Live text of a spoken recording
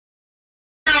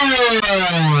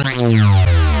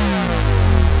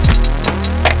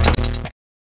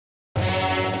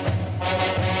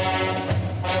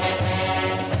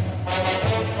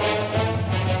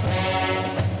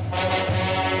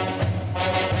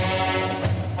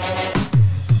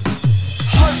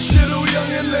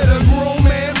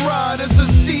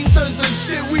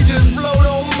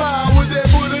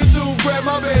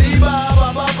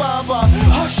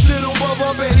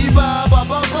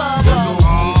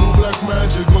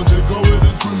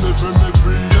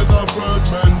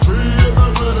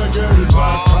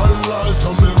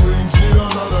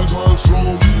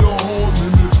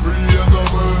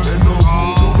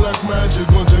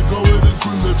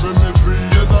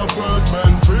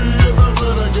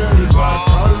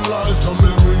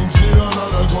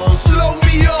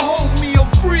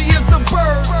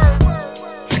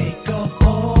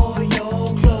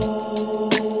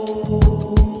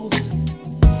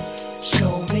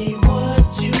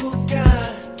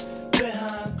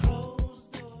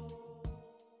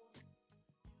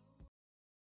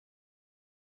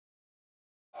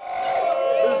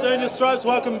Stripes,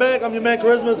 welcome back. I'm your man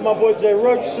Charisma. This is my boy J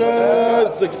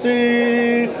Roadshow.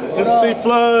 Succeed. This is C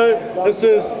Flow. This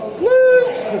is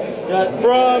Liz.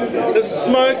 Brum. This is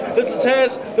Smoke. This is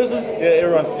Hash. This is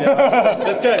everyone. Yeah.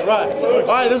 Let's go. Right.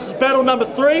 Alright, this is battle number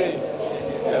 3.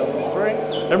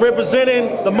 And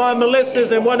representing the Mind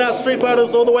Molesters and One Out Street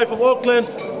Battles all the way from Auckland,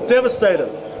 Devast8r.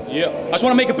 Yeah. I just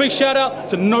want to make a big shout out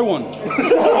to no one.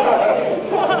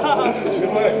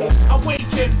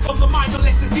 Awaken from the Mind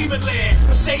Molester demon lair.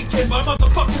 Forsaken by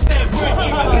motherfuckers that weren't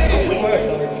even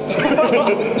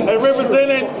there. And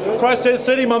representing Christchurch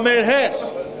City, my man Hash.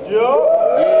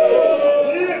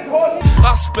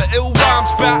 I spit ill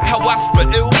rhymes about how I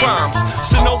spit ill rhymes,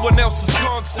 so no one else's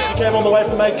concept. You came on the way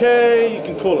from AK, you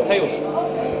can call it. Tails.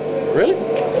 Really?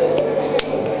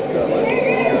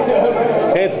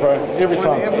 Heads, bro. Every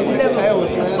time.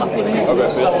 Tails, man.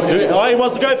 Oh, he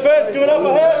wants to go first. Give it up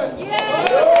for him.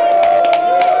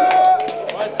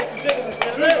 Alright, 60 seconds.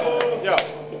 Yo,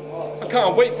 I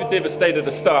can't wait for Devast8r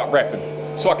to start rapping,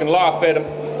 so I can laugh at him.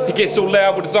 He gets so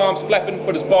loud with his arms flapping,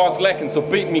 but his bars lacking, so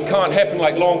beating me can't happen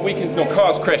like long weekends, no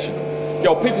cars crashing.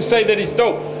 Yo, people say that he's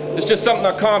dope. It's just something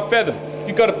I can't fathom.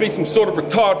 You gotta be some sort of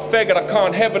retarded faggot, I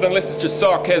can't have it unless it's just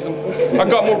sarcasm. I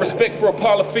got more respect for a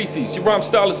pile of feces. Your rhyme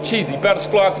style is cheesy, about as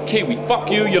fly as a kiwi. Fuck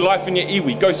you, your life and your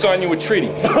iwi. Go sign you a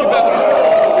treaty.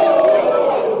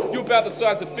 You're about the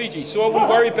size of Fiji, so I wouldn't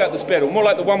worry about this battle, more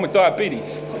like the one with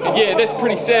diabetes. And yeah, that's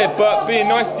pretty sad, but being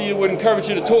nice to you would encourage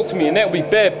you to talk to me, and that would be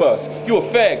bad buzz. You a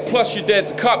fag, plus your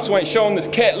dad's a cop, so ain't showing this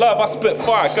cat love. I spit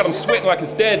fire, got him sweating like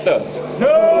his dad does.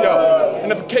 Yo,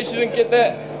 and if in case you didn't get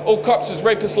that, all cops is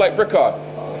rapists like Rickard.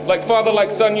 Like father,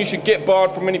 like son, you should get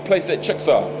barred from any place that chicks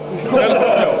are.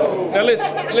 Now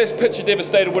let's picture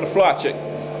Devast8r with a fly chick.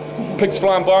 Pigs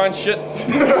flying by and shit.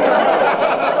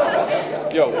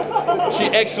 Yo, she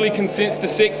actually consents to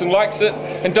sex and likes it,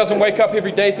 and doesn't wake up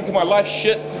every day thinking my life's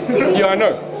shit. Yeah, I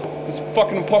know. It's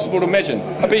fucking impossible to imagine.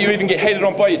 I bet you even get hated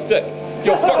on by your dick.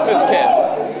 Yo, fuck this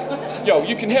cat. Yo,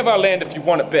 you can have our land if you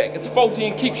want it back. It's faulty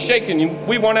and keeps shaking.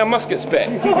 We want our muskets back.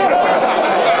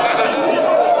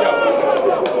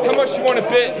 How much you want to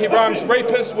bet he rhymes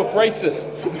rapist with racist,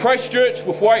 Christchurch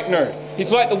with white nerd.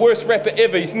 He's like the worst rapper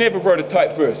ever, he's never wrote a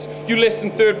type verse. You less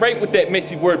than third rate with that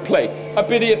messy wordplay. I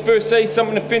bet he at first say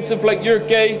something offensive like you're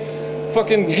gay,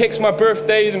 fucking hex my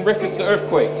birthday, then reference the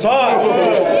earthquake. Time!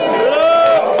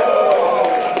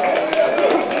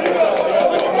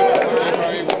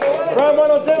 Round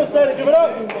 1 on Devast8r, give it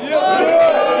up!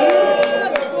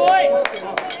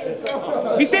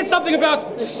 He said something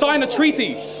about sign a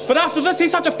treaty, but after this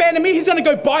he's such a fan of me he's gonna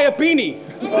go buy a beanie.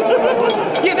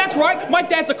 Yeah, that's right, my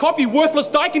dad's a cop, you worthless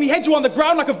dyke, and he had you on the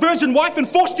ground like a virgin wife and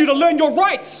forced you to learn your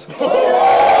rights. Yeah,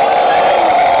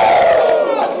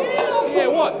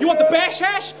 what? You want the bash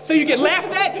hash? So you get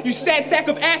laughed at? You sad sack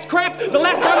of ass crap? The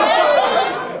last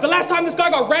time this guy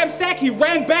got ramsacked, he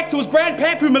ran back to his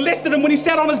grandpap who molested him when he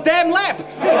sat on his damn lap.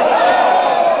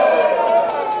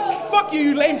 Fuck you,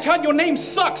 you lame cunt, your name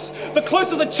sucks. The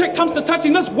closest a chick comes to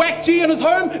touching this whack G in his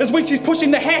home is when she's pushing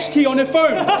the hash key on her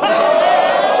phone.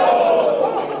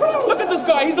 Look at this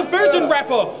guy, he's a virgin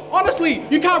rapper. Honestly,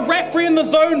 you can't rap free in the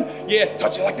zone. Yeah,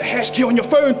 touch it like the hash key on your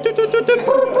phone.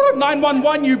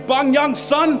 911, you bung young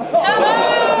son.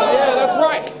 Yeah, that's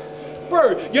right.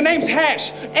 Bro, your name's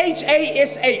Hash,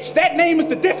 H-A-S-H. That name is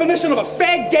the definition of a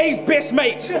fag gay's best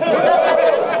mate.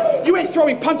 You ain't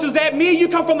throwing punches at me, you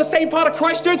come from the same part of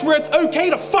Christchurch where it's okay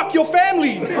to fuck your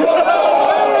family.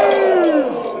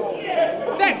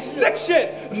 That's sick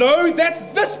shit. No, that's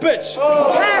this bitch.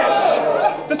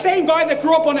 Hash. The same guy that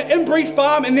grew up on an inbreed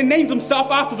farm and then named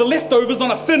himself after the leftovers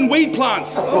on a thin weed plant.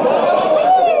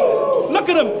 Look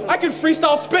at him, I can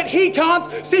freestyle spit, he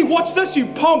can't. See, watch this, you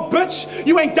punk bitch.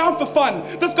 You ain't down for fun.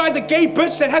 This guy's a gay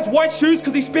bitch that has white shoes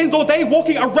because he spends all day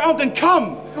walking around and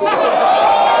cum.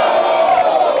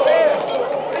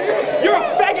 You're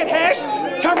a faggot, Hash,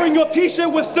 covering your t-shirt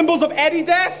with symbols of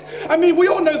Adidas. I mean, we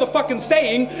all know the fucking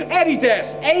saying,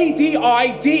 Adidas,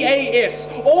 A-D-I-D-A-S.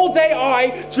 All day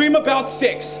I dream about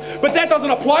sex. But that doesn't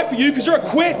apply for you because you're a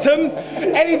queer, Tim.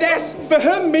 Adidas, for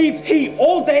him, means he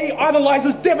all day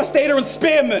idolizes Devast8r and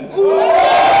Spearman.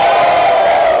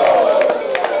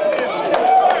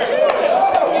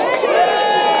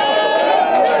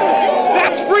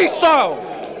 That's freestyle.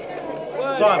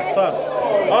 Time.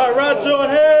 All right, round 2 on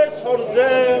Hash. Hold it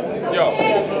down.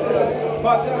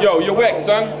 Yo, you're whack,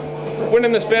 son.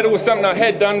 Winning this battle was something I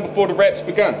had done before the raps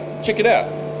begun. Check it out.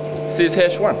 Says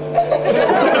Hash 1.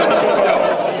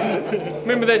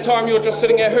 Remember that time you were just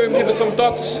sitting at home having some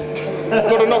dots?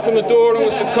 Got a knock on the door and it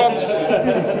was the cops.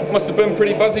 Must have been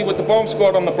pretty buzzy with the bomb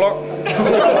squad on the block.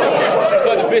 It's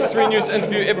like the best 3 News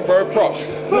interview ever, bro.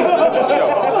 Props.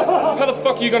 Yo, how the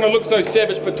fuck are you gonna look so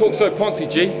savage but talk so poncy,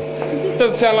 G?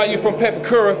 Doesn't sound like you from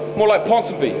Papakura, more like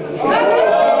Ponsonby.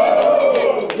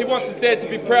 He wants his dad to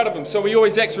be proud of him, so he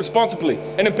always acts responsibly.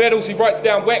 And in battles, he writes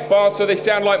down whack bars so they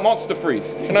sound like monster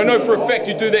freeze. And I know for a fact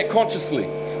you do that consciously.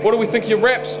 What do we think of your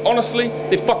raps? Honestly,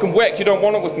 they're fucking whack, you don't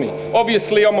want it with me.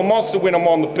 Obviously, I'm a monster when I'm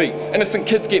on the beat. Innocent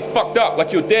kids get fucked up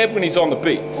like your dad when he's on the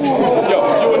beat.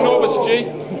 Yo, you're a novice, G.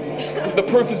 The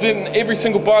proof is in every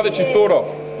single bar that you thought of.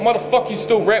 Motherfucker, you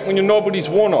still rap when your novelty's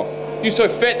worn off. You so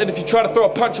fat that if you try to throw a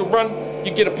punch or run,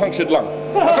 you get a punctured lung.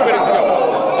 I swear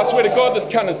to God, this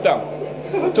cunt is dumb.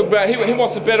 Talk about he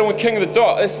wants to battle with King of the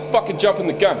Dot. That's fucking jumping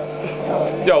the gun.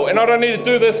 Yo, and I don't need to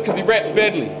do this because he raps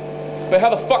badly. But how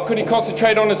the fuck could he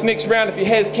concentrate on his next round if he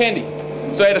has candy?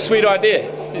 So I had a sweet idea.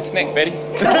 Just snack, fatty.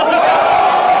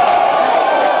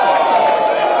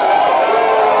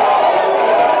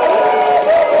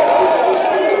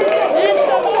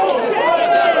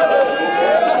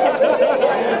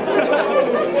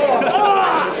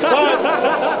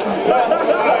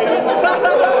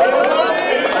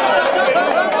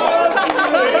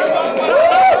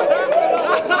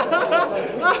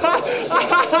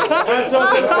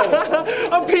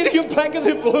 I'm painting him blacker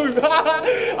than blue.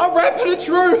 I'm rapping it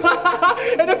true.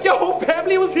 And if your whole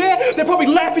family was here, they'd probably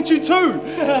laugh at you too.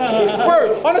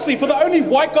 Bro, honestly, for the only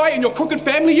white guy in your crooked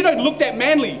family, you don't look that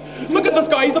manly. Look at this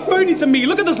guy, he's a phony to me.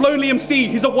 Look at this lonely MC.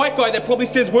 He's a white guy that probably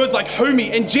says words like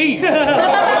homie and G.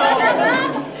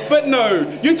 But no,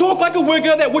 you talk like a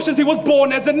wigger that wishes he was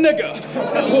born as a nigger.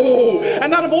 Oh,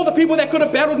 and out of all the people that could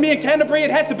have battled me in Canterbury, it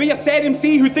had to be a sad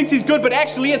MC who thinks he's good, but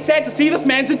actually it's sad to see this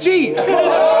man's a G.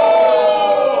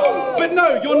 But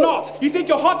no, you're not. You think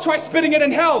you're hot, try spitting it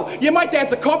in hell. Yeah, my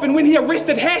dad's a cop, and when he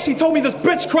arrested Hash, he told me this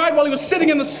bitch cried while he was sitting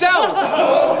in the cell.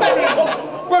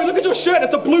 Bro, look at your shirt,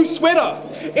 it's a blue sweater.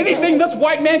 Anything this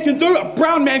white man can do, a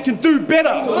brown man can do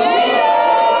better.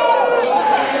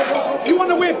 You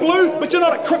want to wear blue, but you're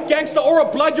not a crip gangster or a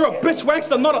blood, you're a bitch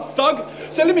wankster, not a thug.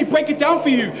 So let me break it down for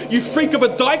you, you freak of a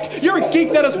dyke. You're a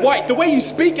geek that is white, the way you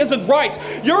speak isn't right.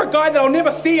 You're a guy that I'll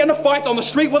never see in a fight on the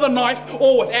street with a knife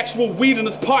or with actual weed in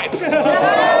his pipe.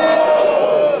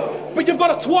 But you've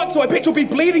got a twat, so I bet you'll be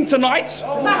bleeding tonight.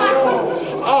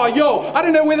 Oh, yo, I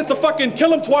don't know whether to fucking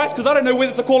kill him twice, because I don't know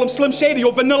whether to call him Slim Shady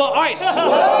or Vanilla Ice.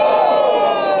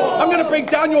 I'm gonna break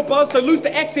down your buzz, so lose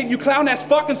the accent, you clown ass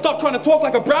fuck, and stop trying to talk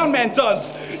like a brown man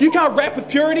does. You can't rap with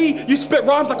purity, you spit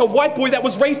rhymes like a white boy that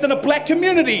was raised in a black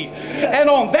community. And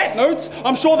on that note,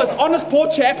 I'm sure this honest poor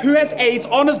chap who has AIDS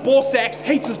on his ball sacks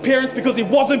hates his parents because he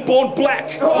wasn't born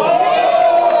black.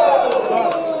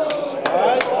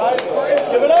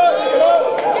 Give it up.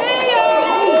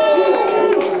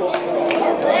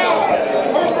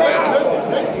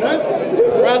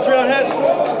 Round 3 on Hash.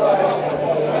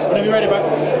 Whenever you're ready, bro.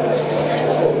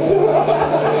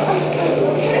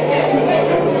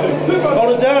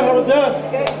 Hold it down.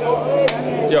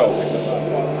 Yo.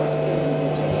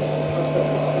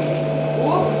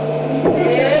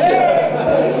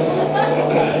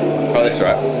 Oh, that's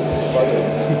right.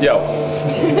 Yo.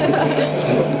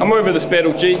 I'm over this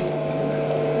battle, G.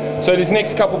 So these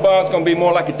next couple bars gonna be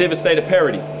more like a Devast8r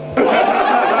parody.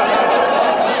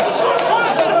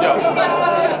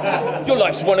 Your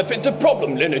life's one offensive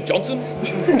problem, Leonard Johnson.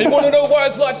 And you want to know why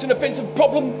his life's an offensive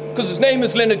problem? Because his name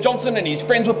is Leonard Johnson and he's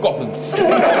friends with goblins.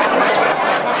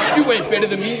 You ain't better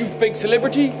than me, you fake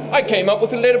celebrity. I came up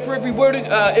with a letter for every word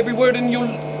in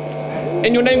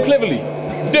your name cleverly.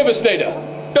 Devast8r.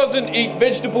 Doesn't eat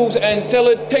vegetables and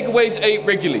salad, takeaways ate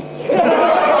regularly.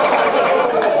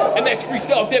 And that's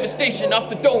freestyle devastation off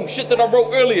the dome, shit that I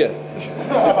wrote earlier.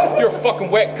 You're a fucking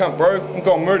whack cunt, bro. I'm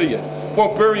gonna murder you.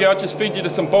 Won't bury you, I'll just feed you to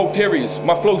some bull terriers.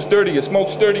 My flow's dirtiest,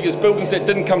 most sturdiest buildings that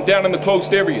didn't come down in the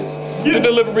closed areas. The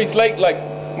delivery's late, like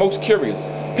most curious.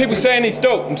 People saying he's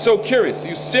dope, I'm so curious. Are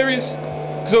you serious?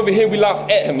 Cause over here we laugh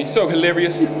at him, he's so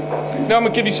hilarious. Now I'm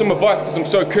gonna give you some advice cause I'm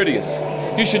so courteous.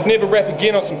 You should never rap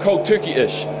again on some cold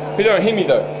turkey-ish. But you don't hear me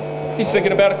though. He's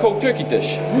thinking about a cold turkey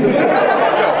dish.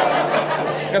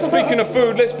 Now speaking of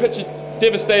food, let's picture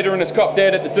Devast8r and his cop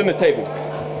dad at the dinner table.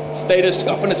 Stater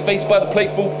scuffing his face by the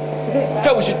plateful.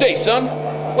 How was your day, son?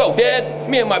 Well, Dad,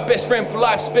 me and my best friend for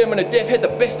life, Spearman of Death, had the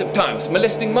best of times,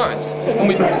 molesting minds. And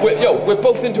we're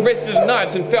both interested in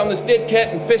knives and found this dead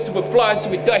cat infested with flies, so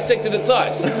we dissected its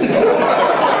eyes.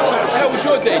 How was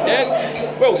your day,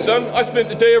 Dad? Well, son, I spent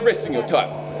the day arresting your type.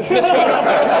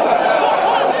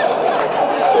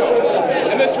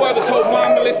 And that's why this whole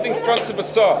mind molesting front's a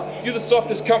facade. You're the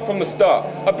softest cunt from the start.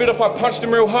 I bet if I punched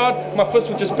him real hard, my fist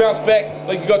would just bounce back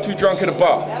like you got too drunk at a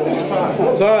bar.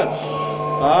 Time.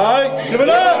 Alright, give it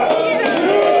up!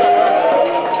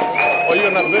 Oh, you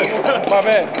got another verse. My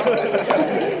bad.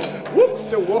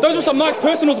 Those were some nice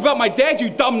personals about my dad, you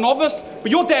dumb novice.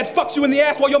 But your dad fucks you in the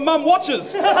ass while your mum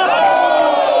watches.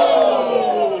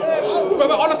 But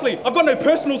honestly, I've got no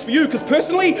personals for you, because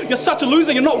personally, you're such a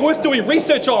loser, you're not worth doing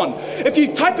research on. If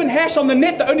you type in hash on the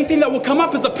net, the only thing that will come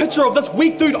up is a picture of this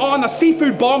weak dude on a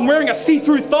seafood bong wearing a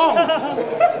see-through thong.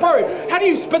 Bro, how do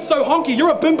you spit so honky?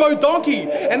 You're a bimbo donkey.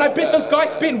 And I bet this guy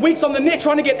spent weeks on the net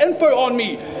trying to get info on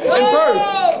me. And bro,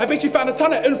 I bet you found a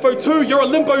ton of info too. You're a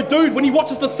limbo dude. When he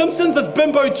watches The Simpsons, this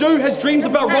bimbo Jew has dreams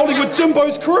about rolling with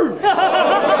Jimbo's crew.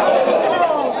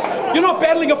 You're not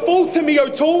battling a full Timmy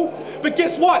O'Toole, but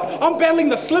guess what? I'm battling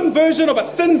the slim version of a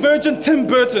thin virgin Tim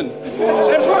Burton.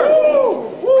 And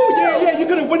bro, yeah, you're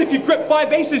gonna win if you grip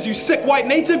 5 aces, you sick white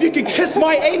native. You can kiss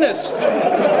my anus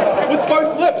with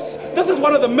both lips. This is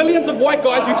one of the millions of white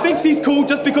guys who thinks he's cool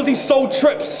just because he sold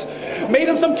trips. Made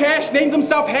him some cash, named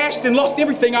himself Hash, then lost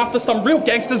everything after some real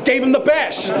gangsters gave him the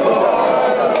bash.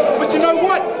 But you know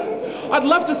what? I'd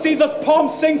love to see this palm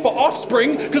sing for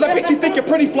offspring, because I bet you think you're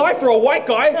pretty fly for a white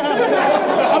guy.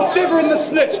 I'm severing the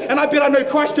snitch, and I bet I know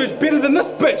Christchurch better than this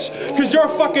bitch, because you're a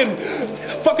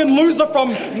fucking loser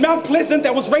from Mount Pleasant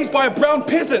that was raised by a brown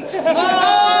peasant.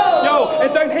 Yo,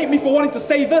 and don't hate me for wanting to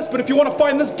say this, but if you want to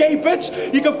find this gay bitch,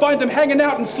 you can find them hanging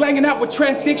out and slanging out with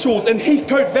transsexuals in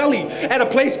Heathcote Valley at a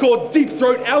place called Deep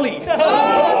Throat Alley.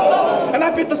 And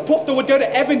I bet this pofter would go to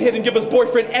Avonhead and give his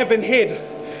boyfriend Avonhead.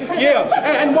 Yeah,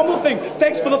 and one more thing,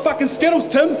 thanks for the fucking Skittles,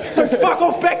 Tim, so fuck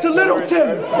off back to Little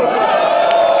Tim.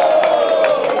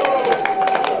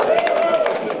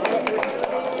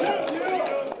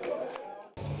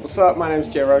 What's up, my name's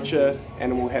Jay Rocha,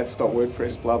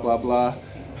 animalhats.wordpress, blah blah blah.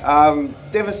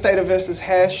 Devast8r versus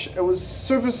Hash, it was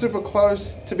super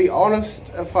close. To be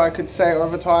honest, if I could say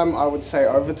overtime, I would say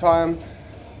overtime.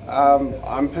 I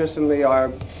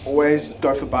always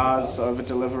go for bars over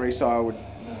delivery, so I would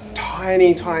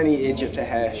tiny edge it to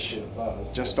Hash,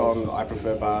 just on I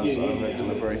prefer bars over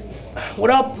delivery. What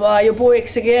up, your boy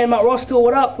X again, Mount Roscoe,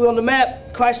 what up? We're on the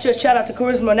map. Christchurch, shout out to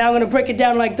Charisma. Now I'm gonna break it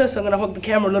down like this. I'm gonna hook the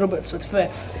camera a little bit so it's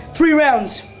fair. 3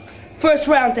 rounds. First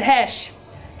round to Hash.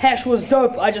 Hash was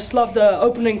dope. I just loved the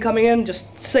opening coming in,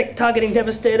 just sick, targeting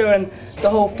Devast8r and the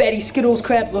whole fatty Skittles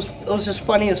crap. It was just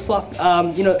funny as fuck,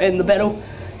 you know, in the battle.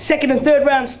 Second and third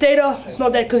round, 8r. It's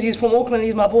not that because he's from Auckland,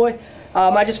 he's my boy.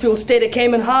 I just feel 8r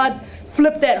came in hard,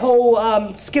 flipped that whole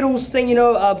Skittles thing, you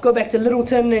know, go back to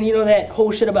Littleton and, you know, that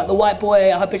whole shit about the white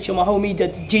boy, I bet you my homie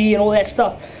did G and all that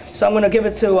stuff. So I'm going to give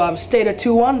it to 8r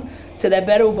 2-1 to that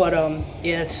battle, but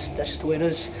yeah, that's just the way it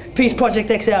is. Peace,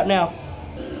 Project X out now.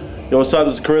 Yo, what's up?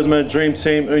 This is Charisma, Dream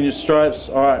Team, earn your stripes.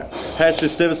 Alright, Hash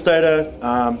vs Devast8r.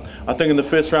 I think in the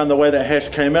first round the way that Hash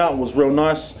came out was real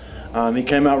nice. He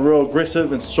came out real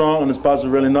aggressive and strong, and his bars were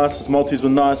really nice, his multis were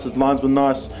nice, his lines were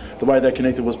nice, the way they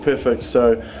connected was perfect,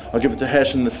 so I'll give it to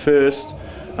Hash in the first.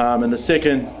 In the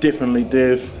second, definitely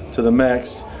Dev to the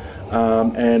max.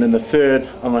 And in the third,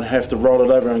 I'm going to have to roll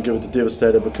it over and give it to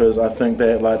Devast8r, because I think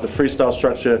that like the freestyle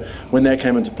structure, when that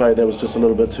came into play, that was just a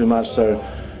little bit too much, so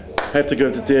I have to give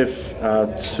it to Dev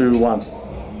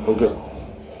 2-1. All good.